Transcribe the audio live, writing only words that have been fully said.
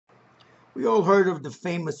We all heard of the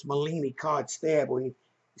famous MALINI card stab where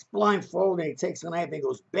he's blindfolded and he takes a knife and he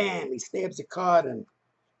goes bam, he stabs the card and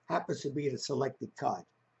happens to be the selected card.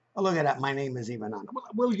 Oh, look at that, my name is even on it.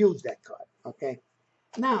 We'll use that card, okay?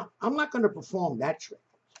 Now, I'm not going to perform that trick.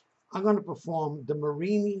 I'm going to perform the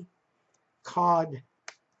MARINI card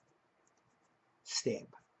stab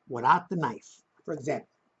without the knife. For example,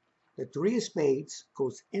 the three of spades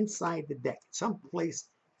goes inside the deck, someplace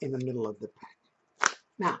in the middle of the pack.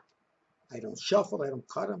 Now, I don't shuffle, I don't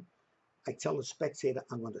cut them. I tell the spectator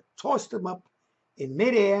I'm going to toss them up in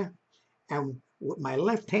midair, and with my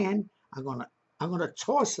left hand, I'm gonna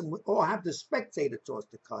toss them, or have the spectator toss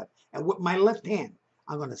the card, and with my left hand,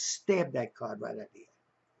 I'm gonna stab that card right at the air.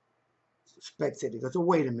 The spectator goes, "Oh,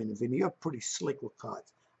 wait a minute, Vinny, you're pretty slick with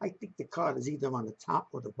cards. I think the card is either on the top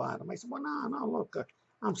or the bottom." I said, "Well, no, look,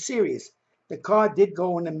 I'm serious. The card did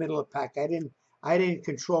go in the middle of the pack. I didn't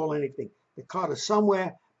control anything. The card is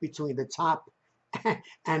somewhere between the top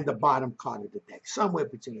and the bottom card of the deck, somewhere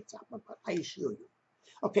between the top and bottom. I assure you."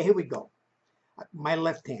 Okay, here we go. My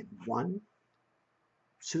left hand. 1,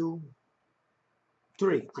 2,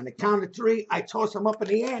 3. On the count of 3, I toss them up in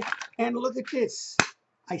the air, and look at this.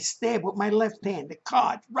 I stab with my left hand the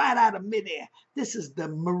card right out of midair. This is the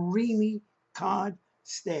MARINI card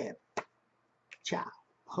stab. Ciao.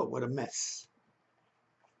 Oh, what a mess.